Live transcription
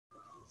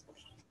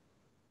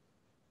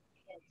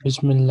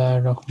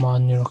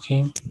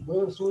Bismillahirrahmanirrahim.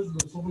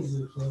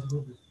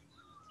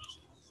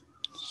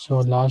 So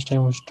last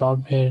time we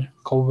stopped here.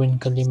 Kawin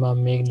Kalima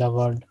make the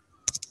word.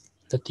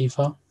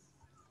 Latifa,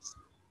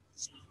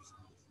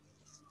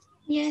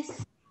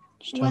 Yes.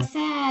 start.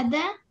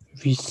 Wasada.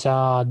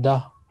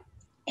 Visada.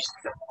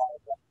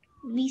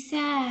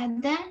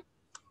 Visada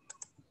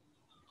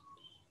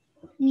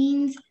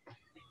means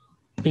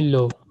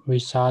Pillow.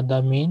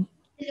 Visada mean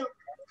pillow.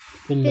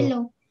 pillow.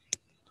 Pillow.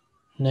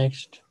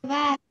 Next.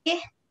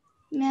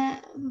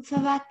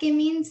 Fawake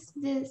means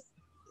this.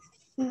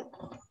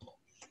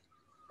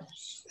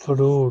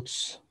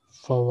 Fruits.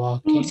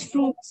 Fawaki.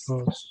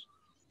 Fruits.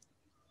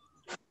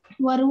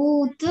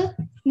 Warut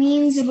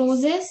means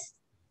roses.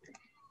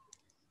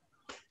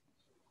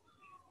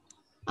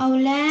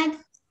 Aulad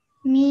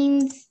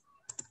means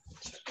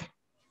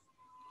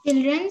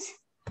children's.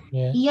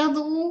 Yes.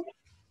 Yadu.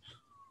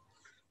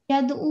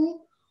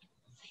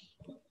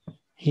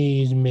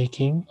 He is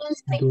making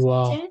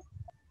dua.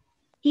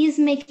 He is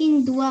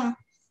making dua.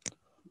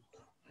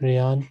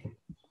 Riyan.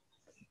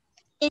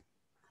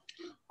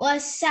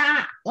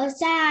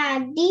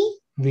 Wasadi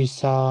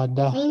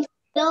Visada. means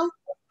pillow.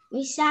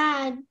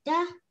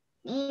 Visada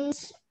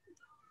means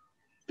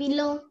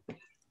pillow.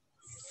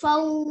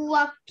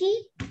 Fawaki.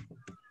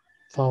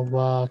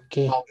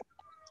 Fawake.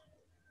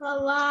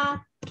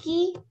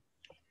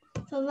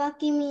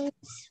 Fawaki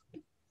means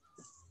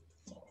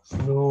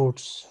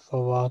Fruits.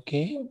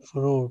 Fawake.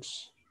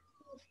 Fruits.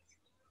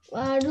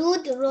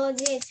 Warud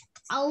roses.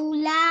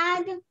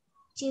 Aulad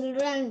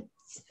children.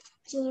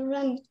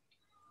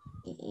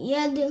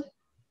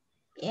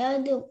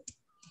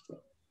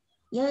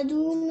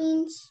 Yadu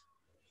means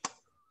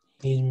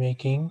He is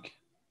making.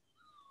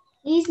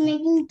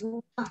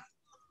 dua.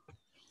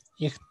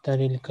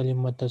 Ikhtaril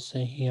kalimata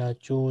sahiha.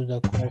 Choose the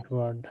correct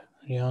word.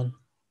 Riyan.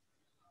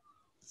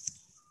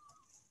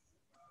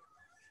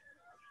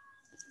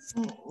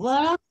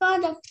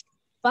 Waraka, the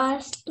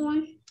first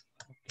one.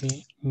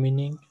 Okay.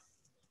 Meaning.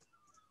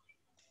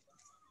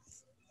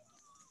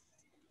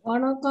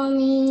 Waraka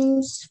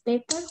means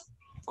paper.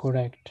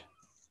 Correct.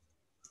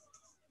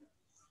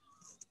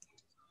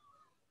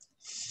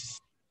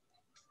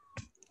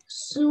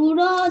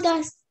 Sura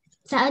the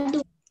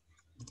sadhu.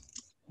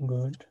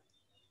 Good.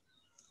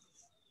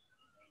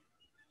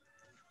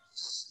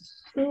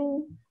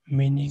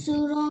 Meaning.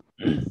 Sura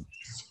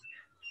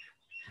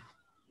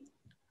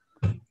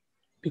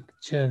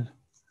Picture.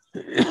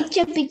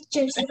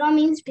 picture. Sura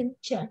means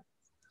picture.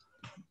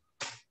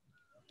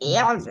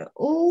 Yadu.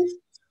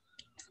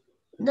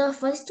 The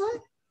first one.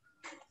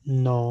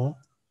 No.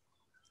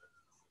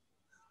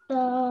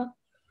 The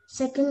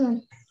second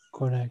one.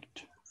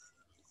 Correct.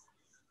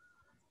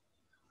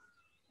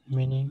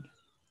 Meaning.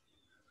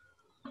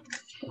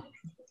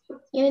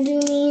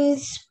 Yadu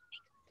means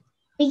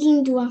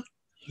making dua.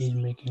 He's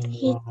making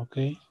dua.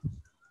 Okay.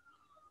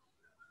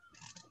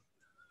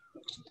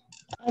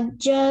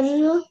 Jar,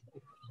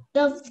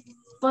 the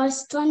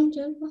first one.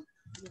 Jar.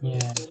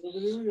 Yeah.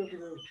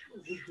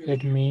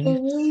 It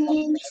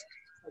means.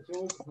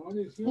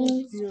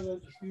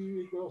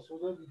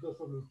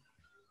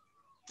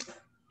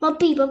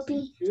 Puppy.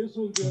 Yes.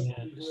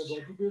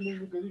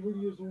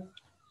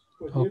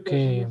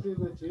 Okay.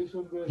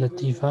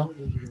 Latifa.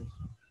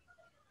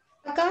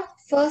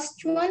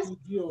 First one.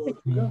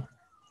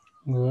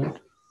 Good.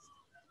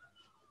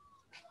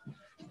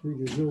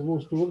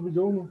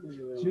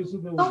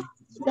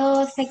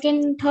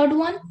 The third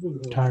one.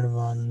 Third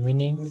one.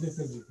 Meaning.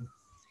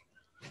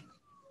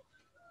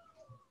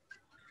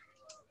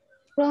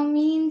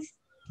 Means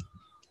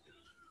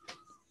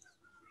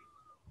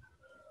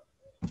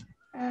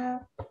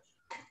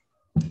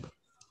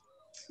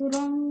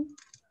Suram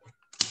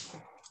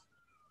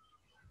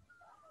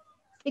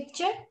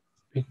picture.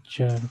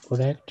 Picture.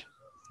 Correct.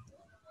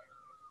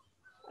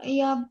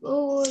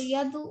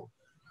 Yadu.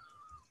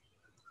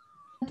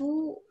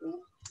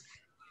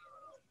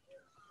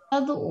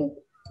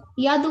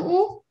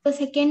 The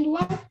second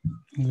one.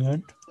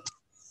 Good.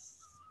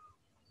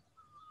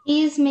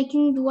 He is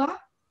making dua.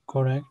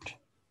 Correct.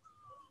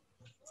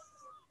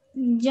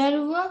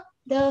 Jarwa,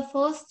 the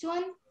first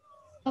one.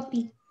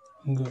 Puppy.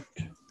 Good.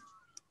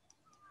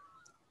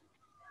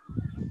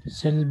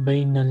 Sil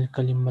bainal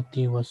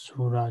kalimati was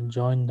surah.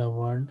 Join the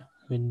word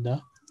with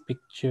the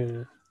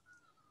picture.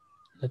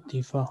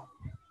 Latifa.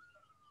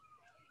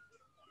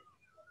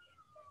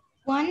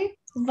 One.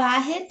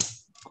 Wahid.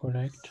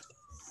 Correct.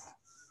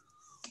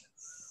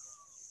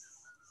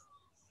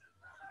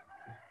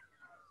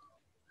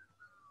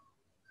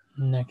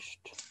 Next.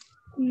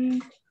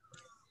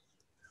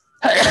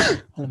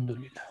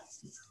 Alhamdulillah.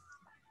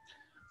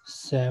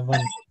 7.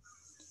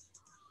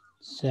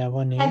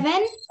 7 is.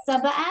 7.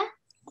 Sab'a.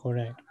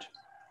 Correct.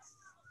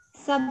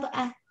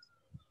 Sab'a.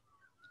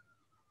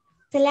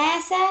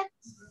 Salasa.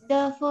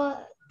 The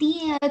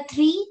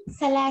 3.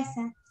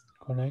 Salasa.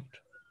 Correct.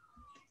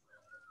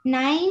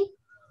 9.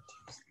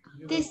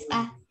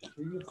 Tis'a.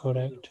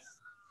 Correct.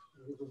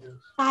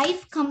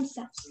 5.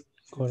 Khamsa.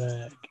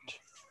 Correct.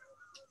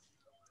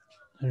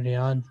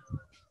 Riyan.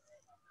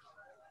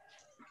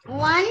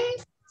 1.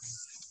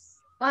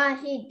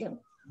 Wahid.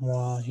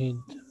 Wahid.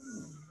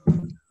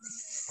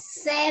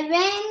 7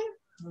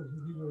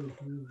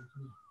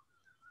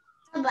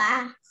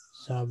 Sab'ah.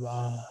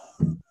 Sab'ah.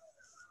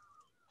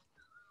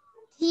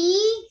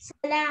 3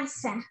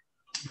 Salasa.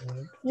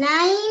 Good.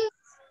 9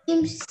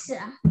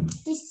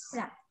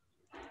 Tisra.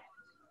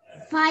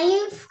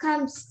 5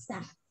 Khamsa.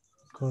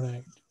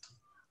 Correct.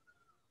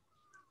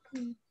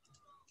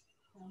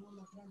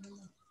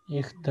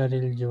 اختر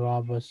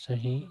الجواب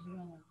الصحيح.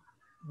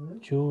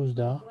 Choose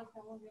the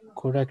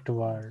correct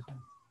word.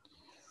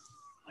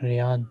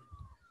 Riyan.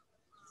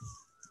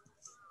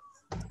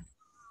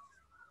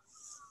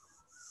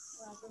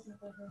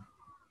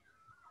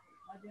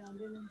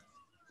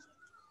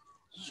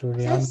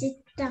 Suryan.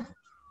 Sitta.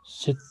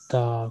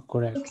 Sitta.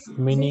 Correct. Sitta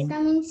Meaning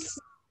means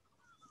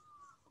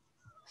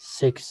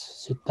 6.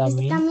 Sitta Sitta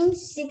means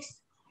means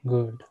 6.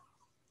 good.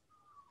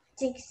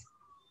 6.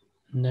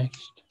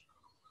 Next.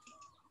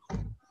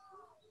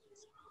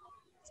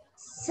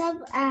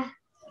 Sab'ah.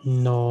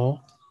 No.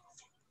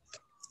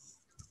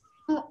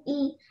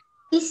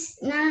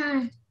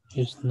 Isnan.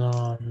 It's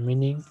not.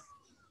 Meaning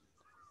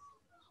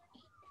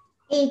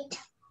 8.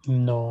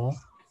 no.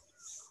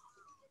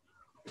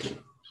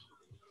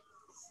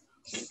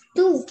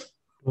 2.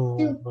 Oh,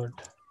 good.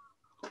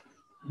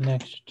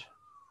 Next.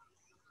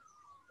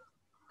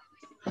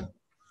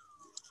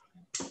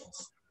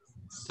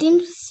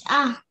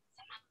 Timsah.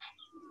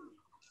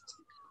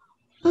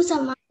 No,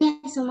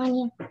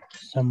 Samania.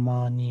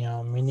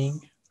 Samania. Meaning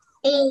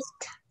 8.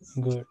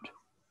 good.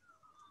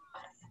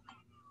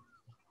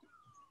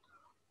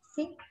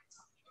 6.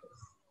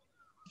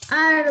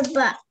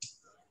 Arba.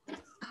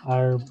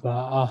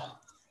 Arba'ah.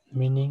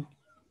 Meaning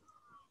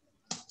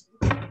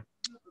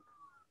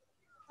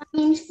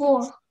Means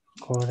 4.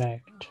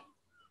 correct.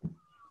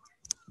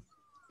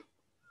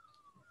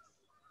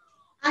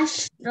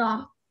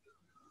 Ashra.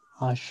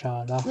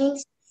 Ashara.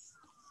 Means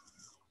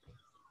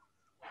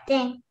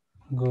 10.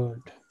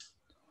 Good.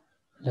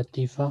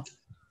 Latifa.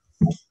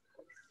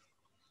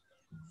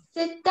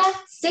 Sitta.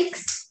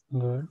 6.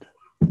 Good.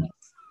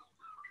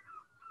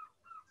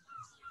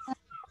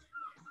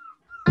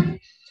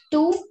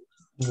 2.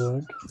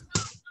 Good.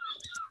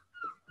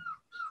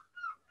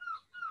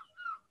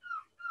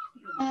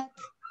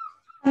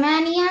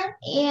 Samania.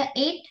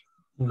 8.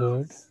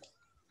 Good.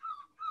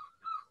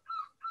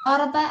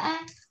 Arba'a.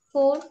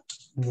 4.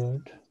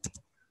 Good.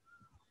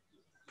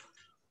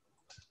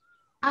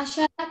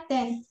 Ashara.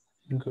 10.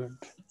 Good.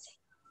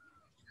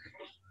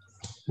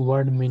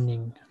 Word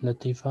meaning.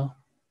 Latifa.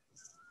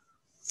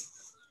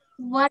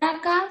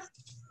 Waraka.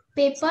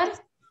 Paper.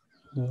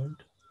 Good.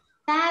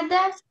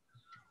 Sada.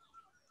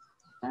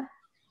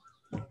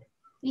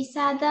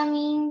 Visada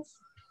means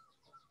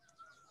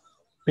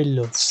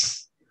Pillow.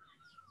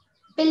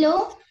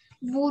 pillow.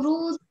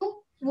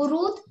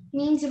 Vurud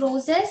means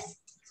roses.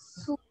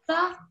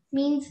 Sura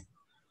means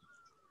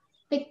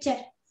picture.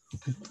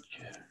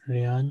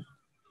 Riyan.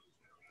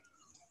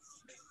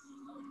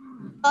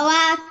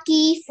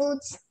 Awaki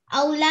foods.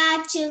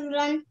 Aula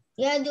children.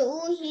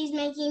 Yadu he's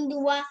making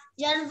dua.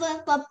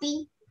 Jarva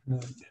puppy.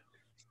 Good.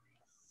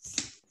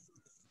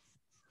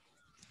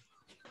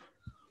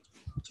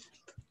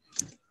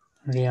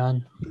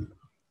 Riyan.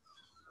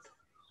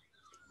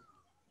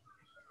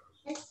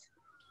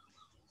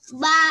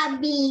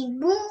 Babi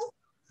boo.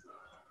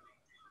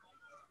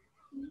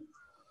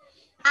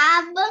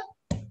 Ab.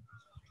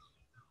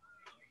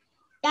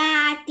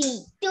 Tati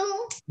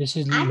two. This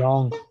is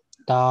long.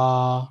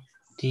 Ta.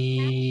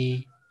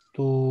 Ti.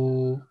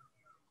 Tu.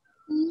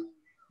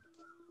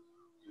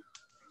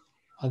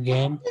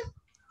 Again.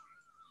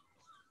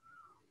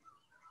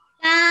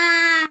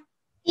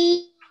 Tati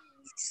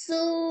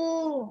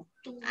su.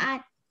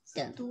 At.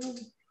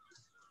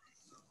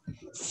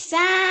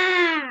 Sa.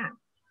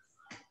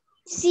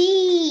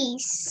 Si.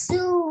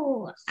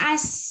 Su.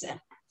 As.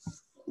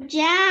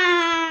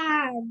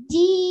 Ja.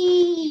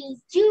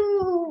 Ji.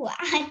 Ju.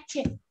 At.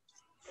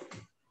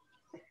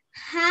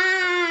 Ha.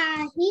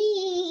 Hi.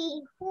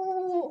 Hu.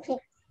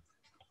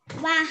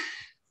 Wah.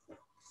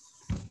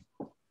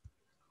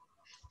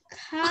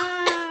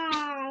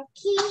 Ka.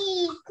 Ki.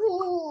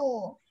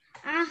 Ku.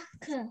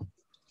 Ak.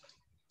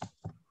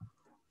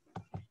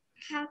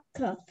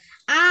 Hak.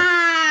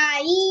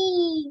 I.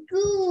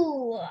 Gu.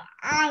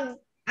 Ang.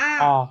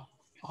 Ah.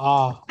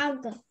 Ah.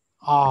 Ag.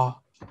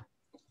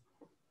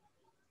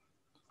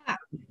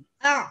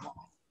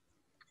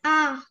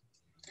 Ah.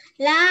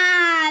 La.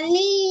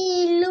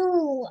 Li.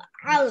 Lu.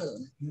 Al.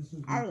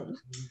 An.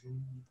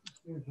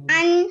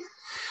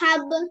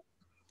 Hab.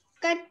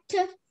 Kat.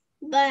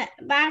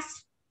 Bas.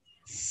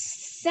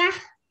 Sah.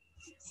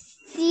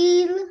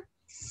 Sil.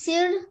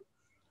 Sir.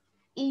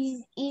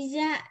 Is.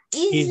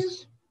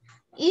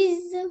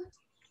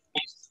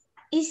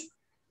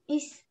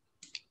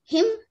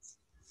 Him.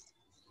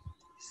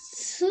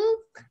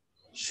 Suk.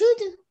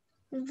 Should.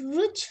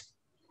 Ruch.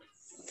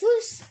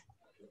 Fus.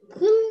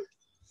 Kul.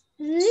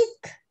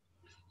 Rik.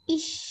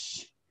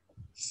 Ish.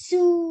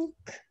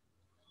 Suk.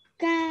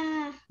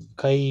 Ka.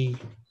 Kai.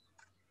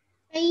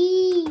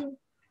 Kai.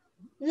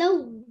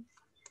 Low.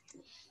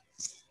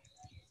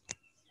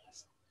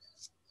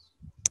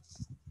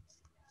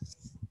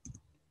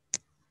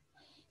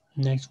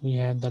 Next we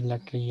have the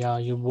letter Ya.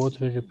 You both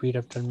will repeat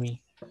after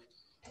me.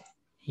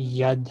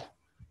 Yad.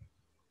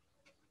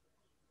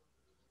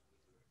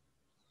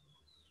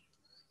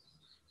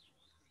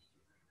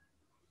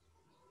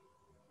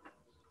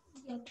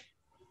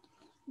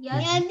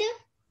 Yad.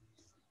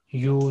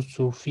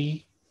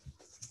 Yusufi.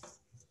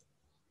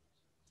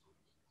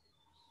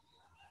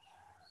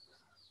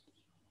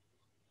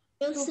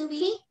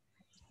 Yusufi.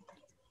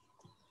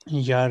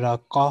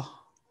 Yaraka.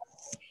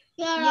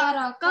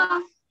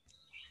 Yaraka.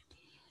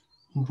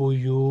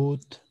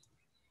 Buyut.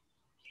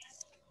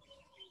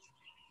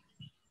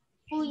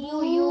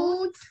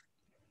 Buyut.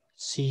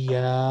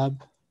 Siyab.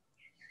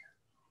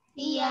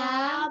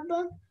 Thiyab.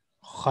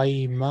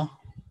 Khayma.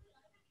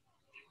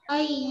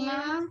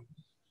 Khayma.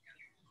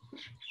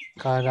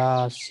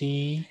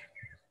 Karasi.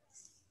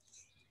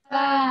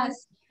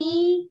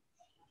 Rasi.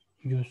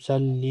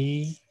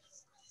 Yusalli.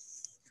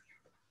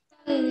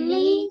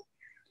 Salli.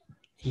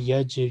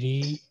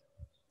 Yajri.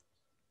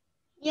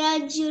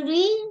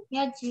 Yajri.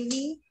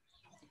 Yajri.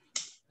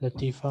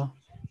 Latifa.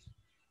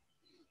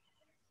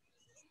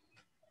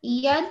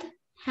 Yad.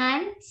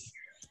 Hands.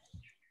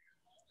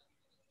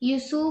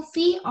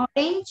 Yusufi.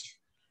 Orange.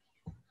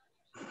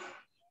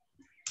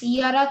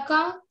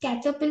 Yaraka.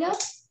 Caterpillar.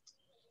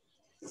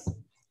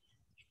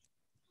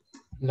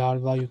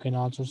 Larva, you can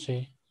also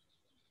say.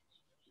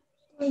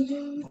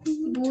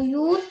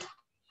 Buyut.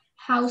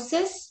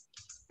 Houses.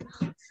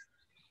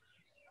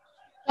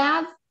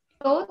 Tab.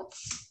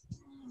 Clothes.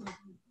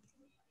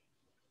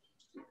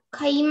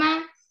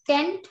 Khayma.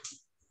 Tent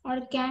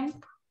or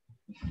camp.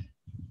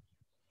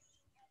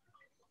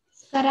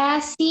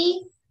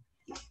 Karasi.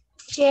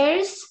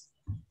 Chairs.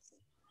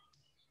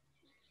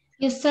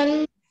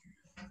 Yusal.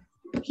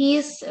 He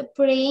is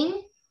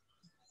praying.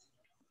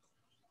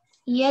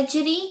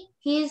 Yajri.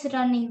 He is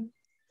running.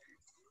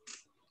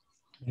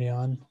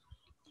 Riyan.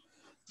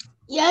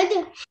 Yad.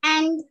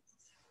 Hand.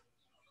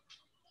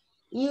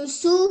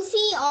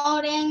 Yusufi.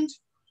 Orange.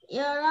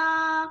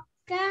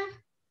 Yaraka.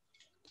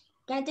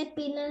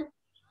 Caterpillar.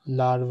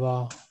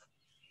 Larva.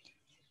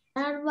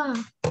 Larva.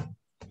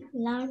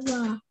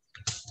 Larva.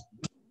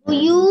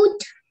 Buyut.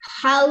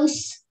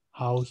 House.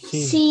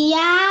 Houses.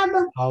 Siyab.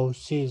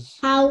 Houses.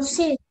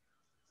 Houses.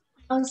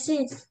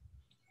 Houses.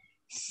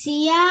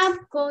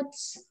 Siyab.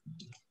 Coats.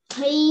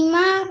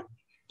 Khayma.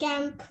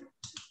 Camp.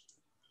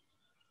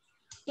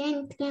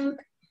 Tent. Camp.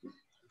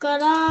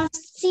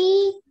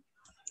 Karasi.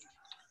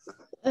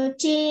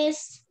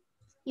 Chase.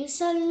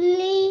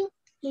 Usually.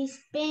 He's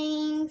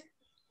paying.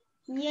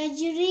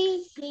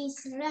 Yajri.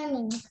 He's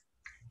running.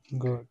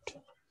 Good.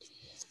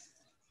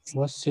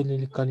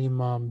 Wasilil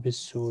kalima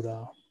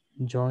bisura.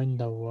 Join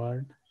the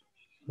word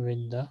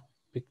with the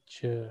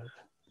picture.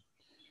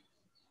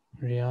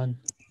 Riyan.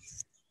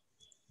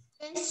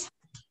 Yes.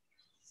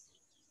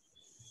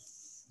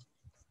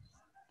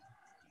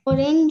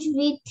 Orange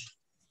with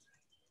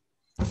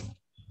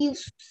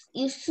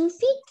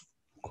Yusufi.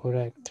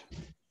 Correct.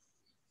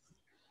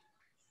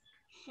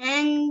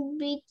 Hand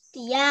with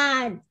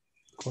yard.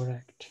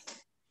 Correct.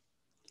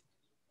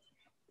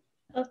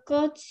 A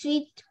coat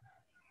with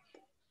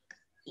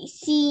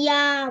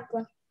siyab.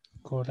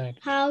 Correct.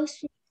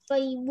 House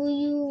with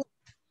buyu.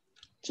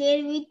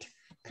 Chair with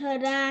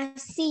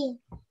karasi.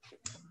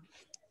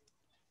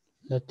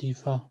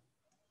 Latifa.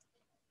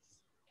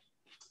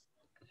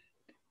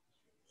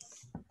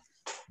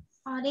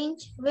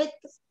 Orange with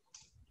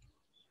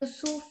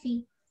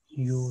Yusufi.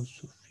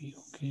 Yusufi.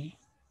 Okay.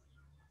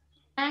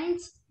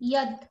 Hands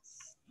yad.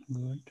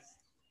 Good.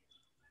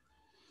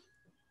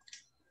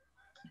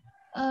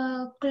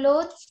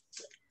 Clothes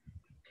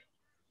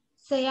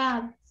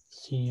siyab.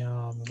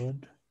 Siyam.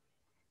 Good.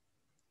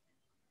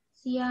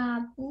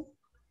 Siyabu.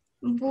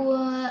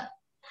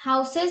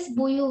 Houses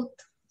buyut.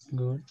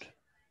 Good.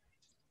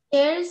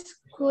 Chairs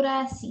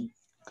kurasi.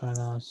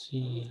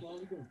 Karasi.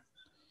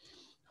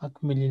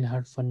 Akmilil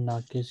harfan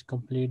nakis.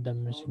 Complete the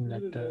missing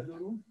letter.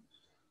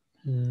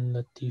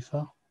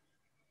 Latifa.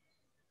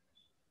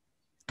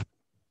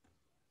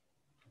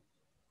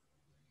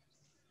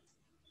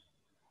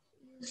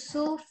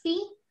 Yusufi.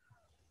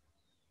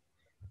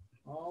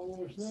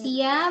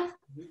 Siyab.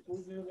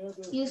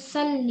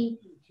 Yusalli.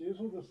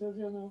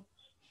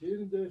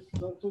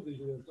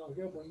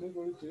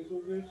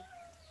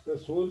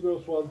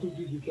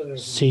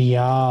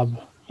 Siyab.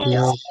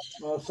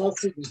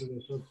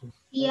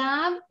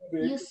 Siyab.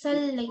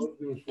 Yusalli.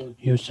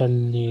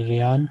 Yusalli.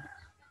 Riyan.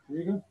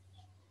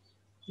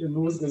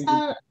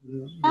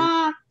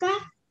 Aka.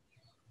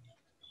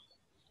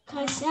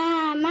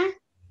 Khasama.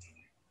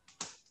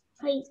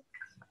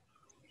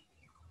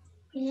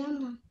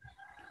 Khayma.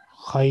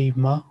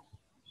 Khayma.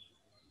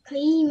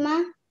 Khayma.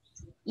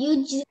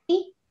 Yujri.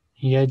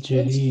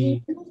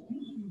 Yajri.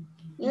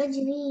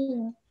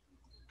 Yajri.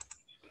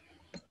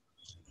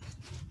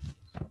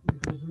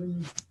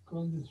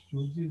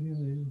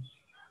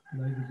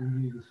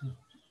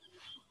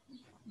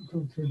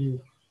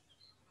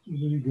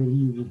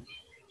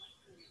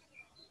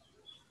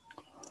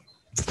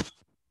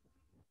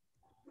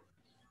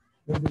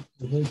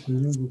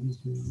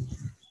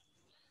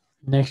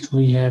 Next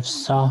we have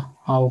sa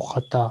aw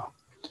khata.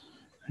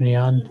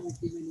 Rian.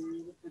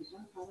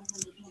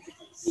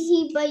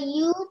 He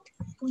bayut.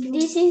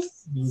 This is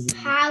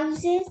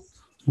houses.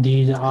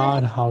 These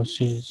are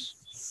houses.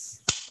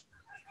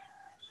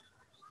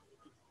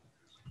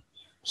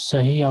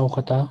 Sahi aw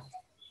khata.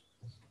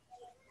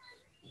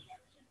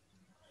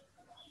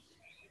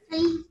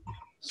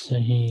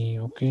 Sahi.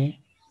 Okay.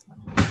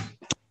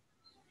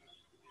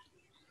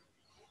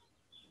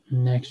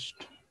 Next.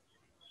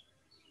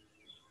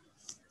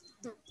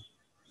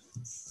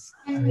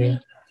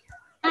 Rian.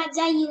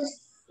 Haza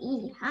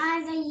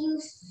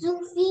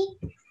Yusufi.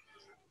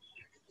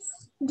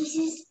 This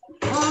is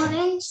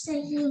orange.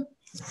 Sahi.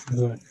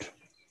 Good.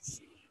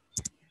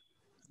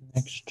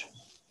 Next.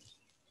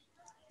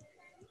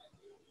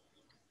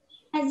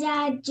 Haza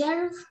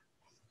Jarf.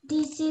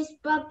 This is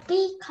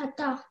puppy.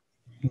 Khata.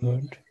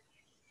 Good.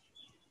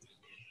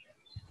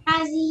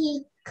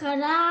 Hazihi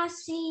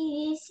Karasi.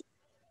 This is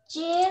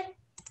chair.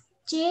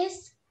 Chairs.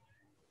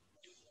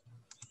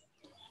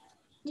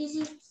 This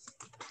is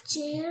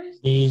chair.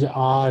 These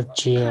are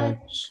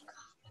chairs.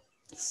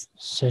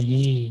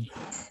 Sahi.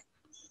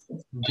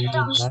 These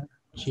are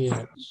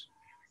chairs.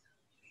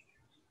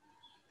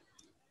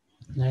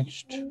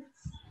 Next.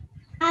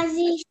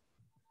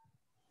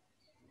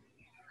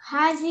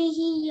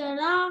 Hazihi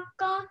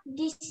Yaraka.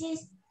 This is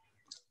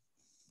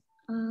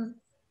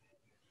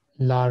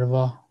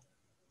Larva.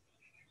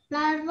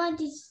 larva.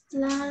 This is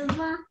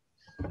larva.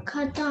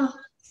 Khata.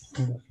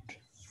 Good.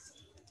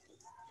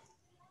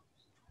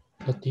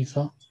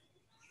 Latifa.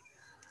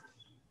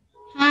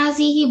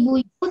 Hazihi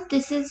Buyut.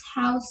 This is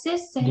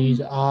houses. Sahi.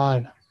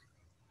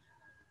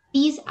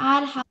 These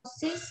are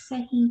houses.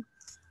 Sahi.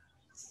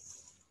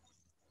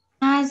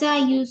 Haza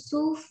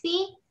Yusufi.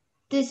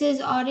 This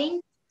is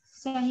orange.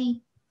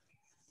 Sahi.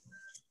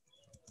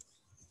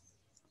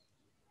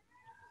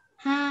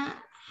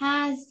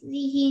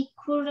 Hazihi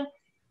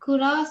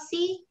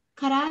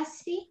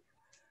Karasi.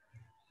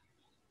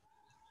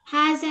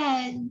 Haza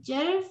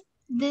Jarf.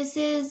 This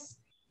is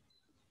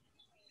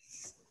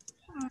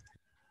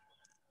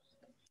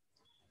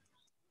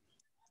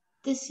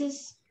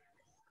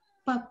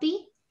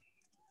puppy.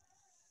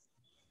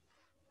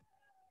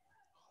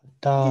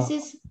 This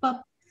is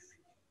puppy.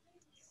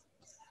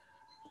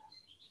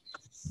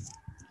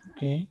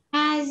 Okay.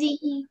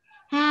 Hazihi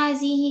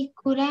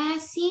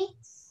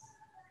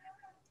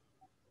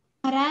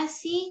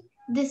Karasi.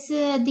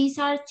 These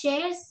are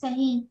chairs.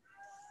 Sahi.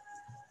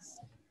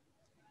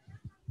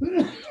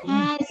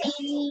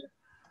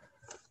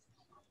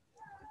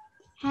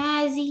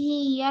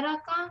 Hazihi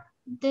Yaraka.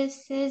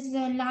 This is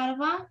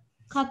larva.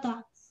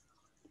 Khata.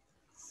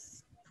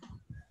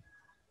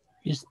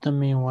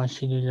 Istami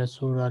washili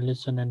Rasura.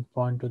 Listen and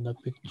point to the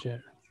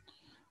picture.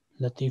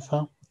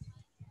 Latifa.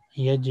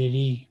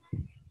 Yajri.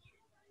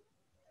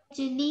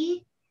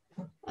 Actually,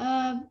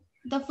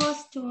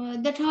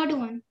 the third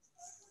one.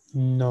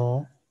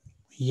 No.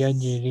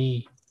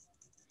 Yajri.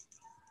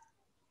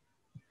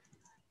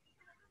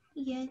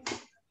 Yes.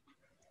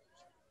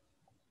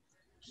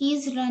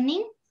 He's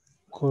running.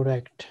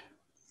 Correct.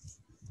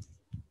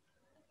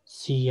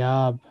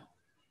 Siyab.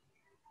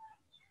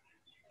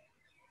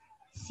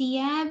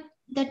 Siyab,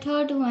 the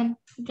third one.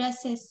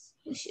 Dresses,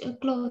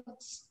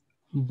 clothes.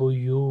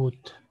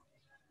 Buyut.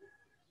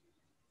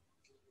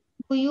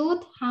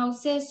 Buyut,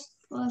 houses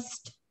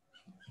first.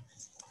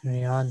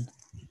 Rian.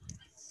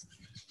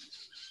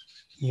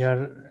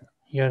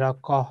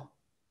 Yaraka.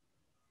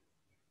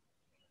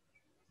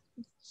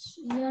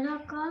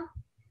 Yaraka.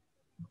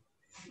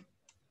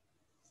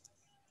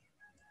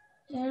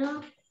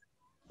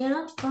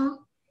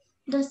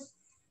 The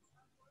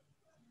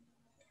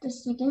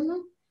second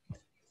one?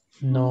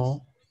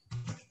 No.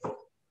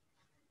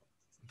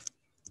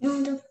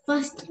 No, the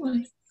first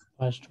one.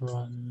 First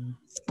one.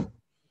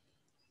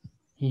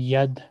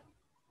 Yad.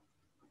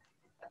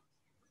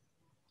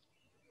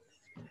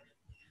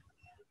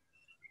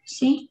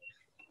 See?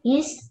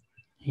 Yes.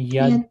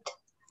 Yad.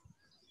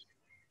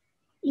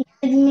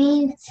 Yad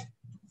means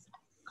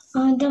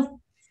the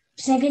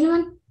second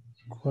one.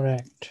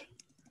 Correct.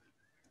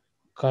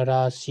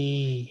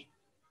 Karasi.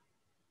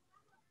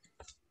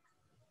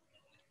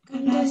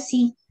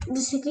 Karasi. The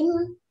second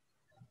one.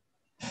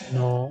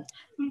 No.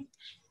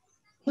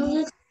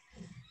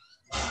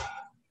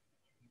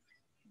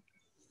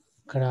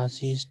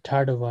 Karasi's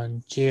third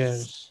one.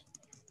 Chairs.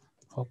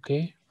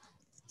 Okay.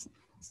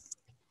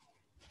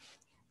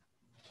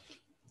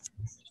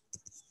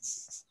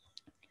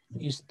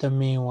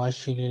 Istami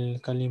washilil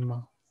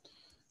kalima.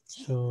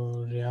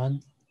 So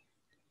Rian.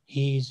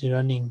 He is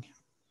running.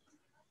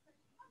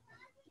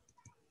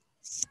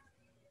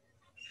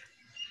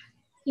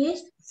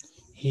 Yes.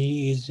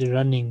 He is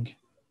running.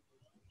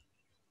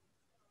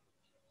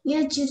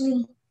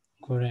 Yajri.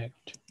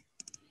 Correct.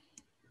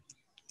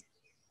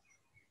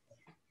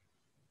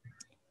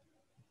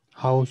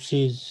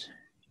 Houses.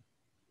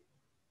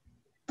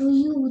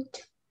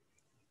 Buyut.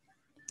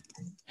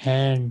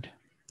 Hand.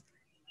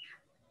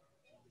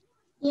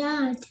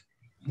 Yard.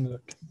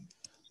 Good.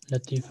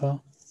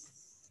 Latifa.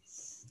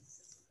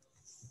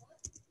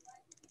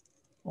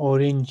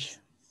 Orange.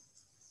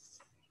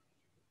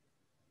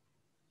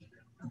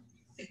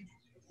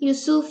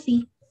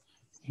 Yusufi.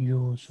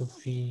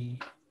 Yusufi.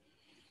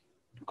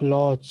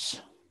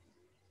 Clothes.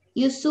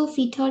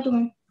 Yusufi, third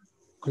one.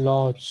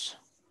 Clothes.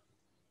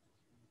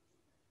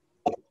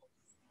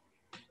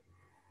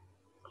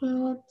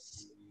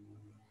 Clothes.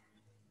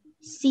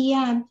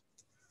 Siab,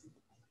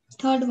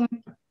 third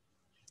one.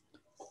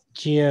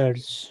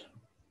 Chairs.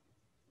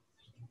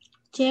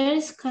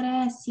 Chairs,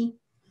 Karasi.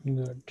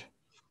 Good.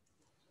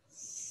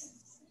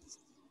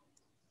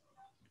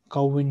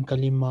 Kawin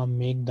kalima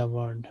make the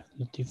word.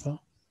 Latifa.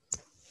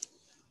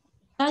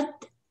 Yad,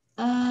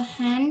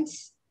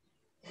 hands.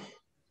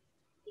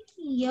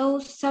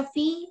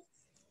 Yusufi.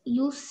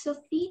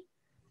 Yusufi.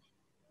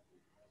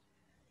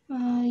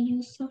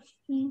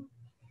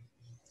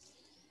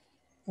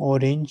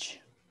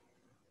 Orange.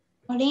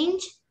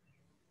 Orange.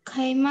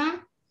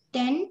 Khaima,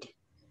 tent.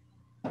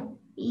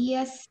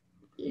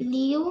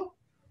 Yasalli,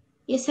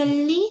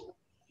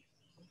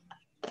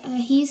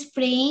 he's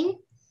praying.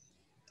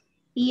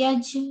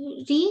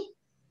 Yajri,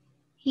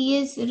 he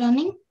is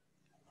running.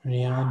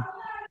 Riyan.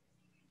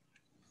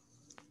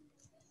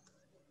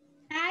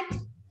 At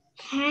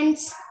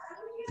hands.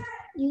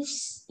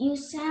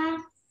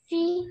 Yusafi.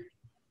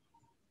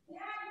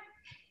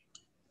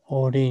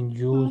 Orange.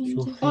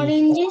 Yusufi.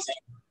 Oranges.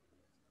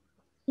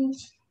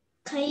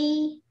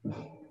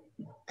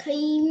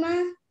 Khaima.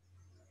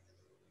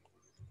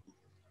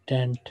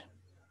 Tent.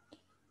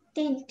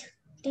 Tent.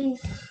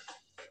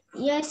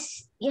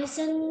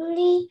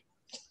 Yasalli,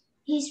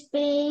 he's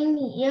praying.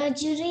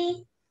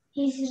 Yajri,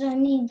 he's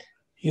running.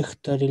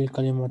 Ikhtaril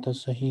kalimata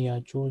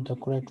sahiya. Choose the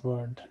correct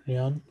word.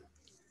 Riyan.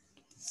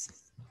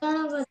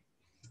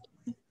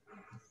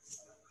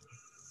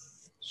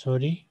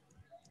 Sorry.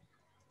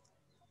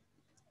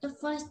 The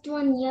first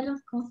one,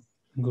 Yarako.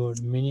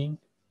 Good. Meaning.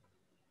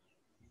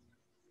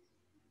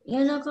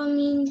 Yarako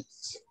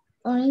means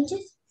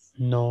oranges.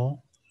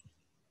 No.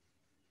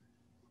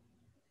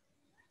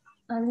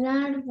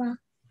 Larva.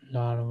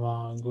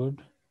 Larva.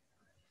 Good.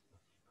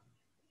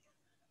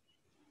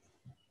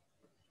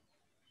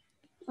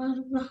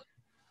 Larva.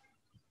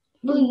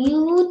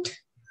 Buyut,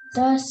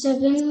 the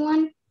second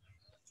one.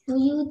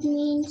 Buyut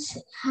means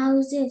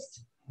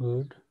houses.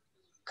 Good.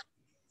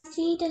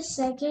 See the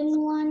second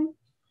one.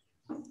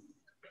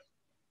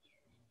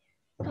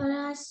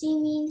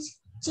 Karasi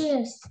means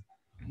chairs.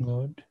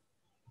 Good.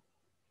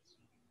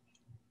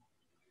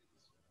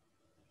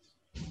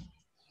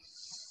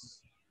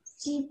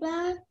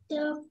 Siba,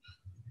 the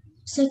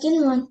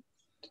second one.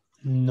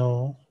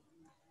 No.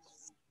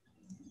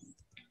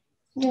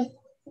 The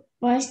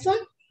first one.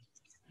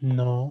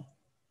 No.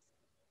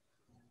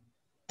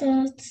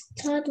 The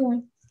third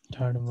one.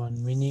 Third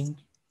one.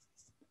 Meaning.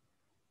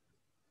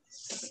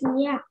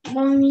 Yeah, that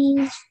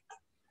means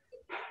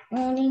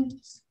orange.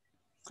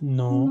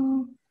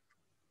 No.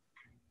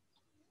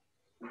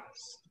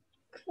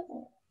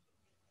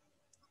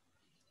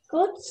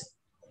 Goats.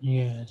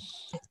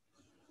 Yes.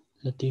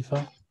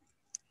 Latifa.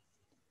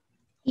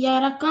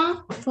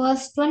 Yaraka,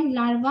 first one,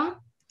 larva.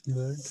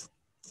 Good.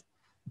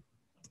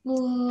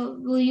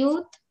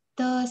 Buyut,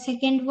 the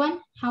second one,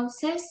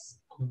 houses.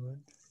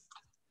 Good.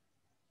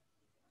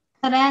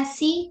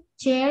 Karasi,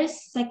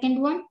 chairs,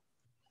 second one.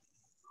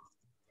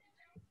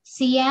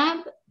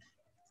 Siab,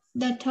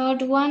 the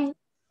third one.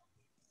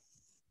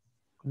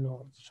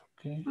 Clothes.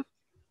 Okay.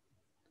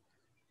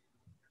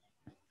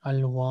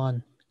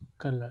 Alwan.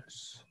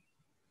 Colors.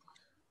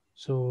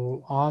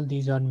 So all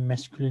these are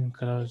masculine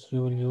colors. We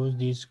will use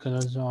these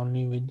colors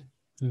only with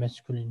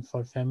masculine.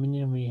 For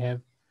feminine we have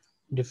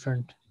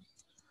different.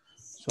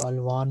 So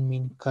alwan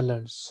mean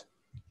colors.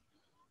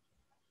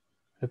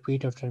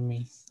 Repeat after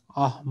me.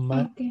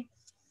 Ahmar. Okay.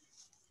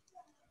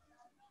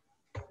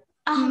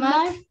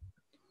 Ahmar,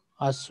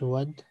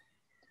 Aswad.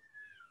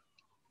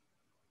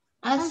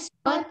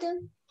 Aswad,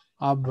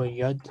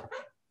 Abyad.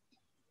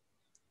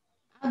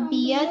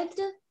 Abiyad,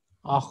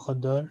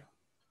 Akhdar.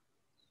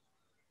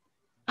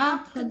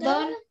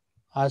 Akhdar,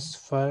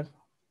 Asfar.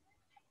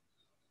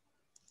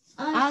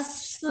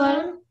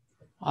 Asfar,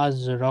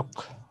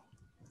 Azraq.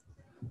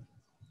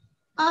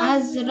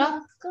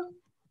 Azraq,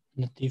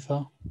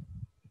 Latifa.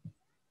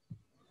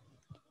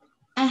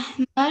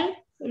 Ahmar,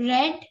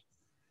 red,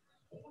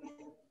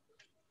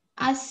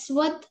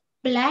 Aswad,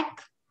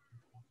 black,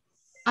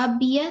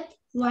 Abiyad,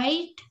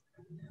 white,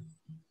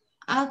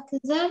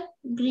 Akhdar,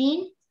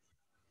 green,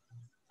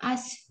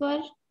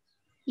 Asfar,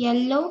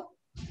 yellow,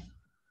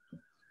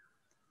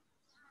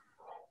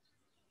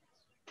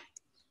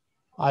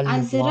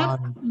 Azraq,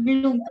 Alwan.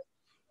 blue.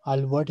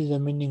 What is the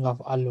meaning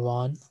of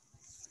alwan?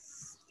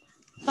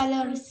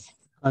 Colors.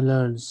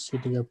 Colors.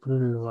 It is a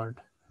plural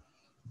word.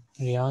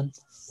 Riyan.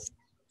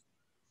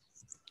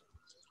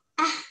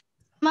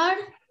 Ahmar,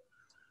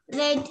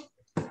 red,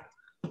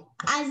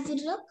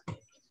 Azraq,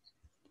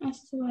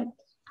 Aswad,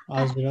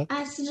 Azraq.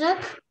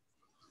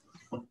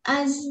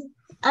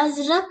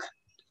 Azraq,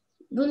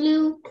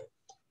 blue,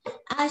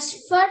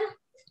 Asfar,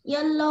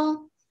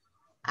 yellow,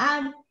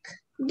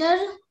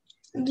 Akhdar,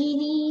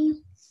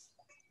 green,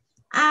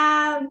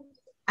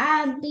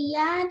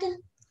 Abiyad,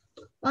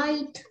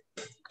 white.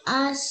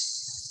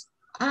 Aswad,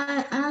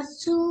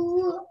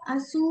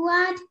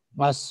 Aswad.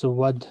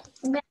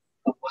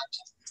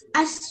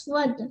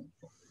 aswad.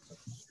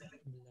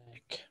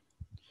 Black.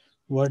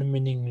 Word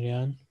meaning,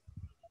 Rian?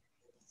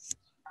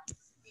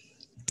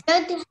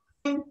 Red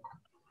and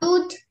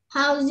tooth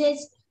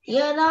houses.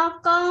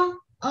 Yaraka,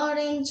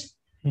 orange.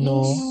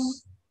 No.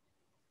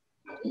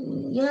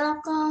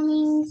 Yaraka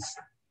means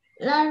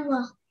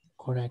larva.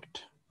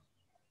 Correct.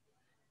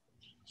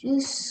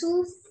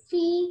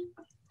 Yusufi,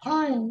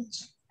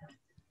 orange.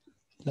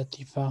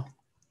 Latifa.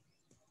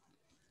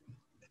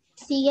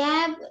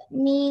 Siab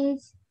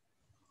means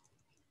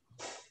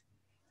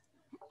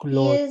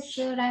Clothes.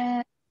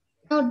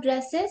 no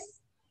dresses,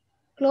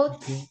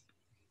 clothes. Okay.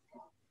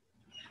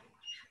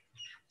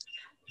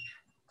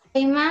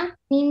 Kaima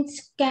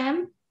means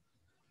camp.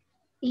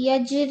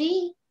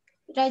 Yajri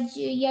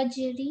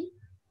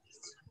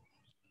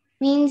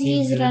means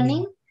he's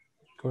running.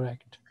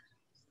 Correct.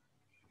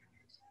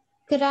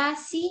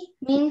 Krasi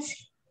means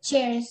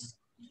chairs.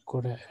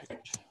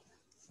 Correct.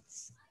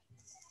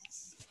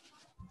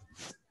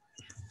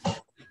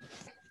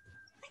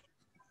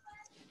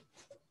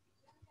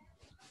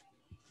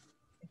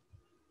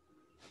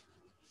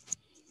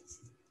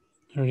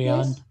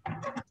 Rian.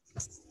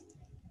 Yes.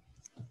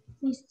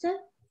 Mister?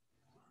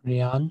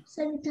 Rian.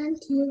 Sir, we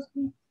can't use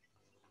me.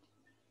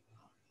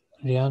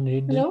 Rian,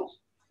 read this. Hello?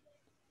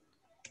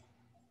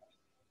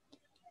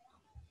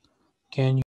 Can you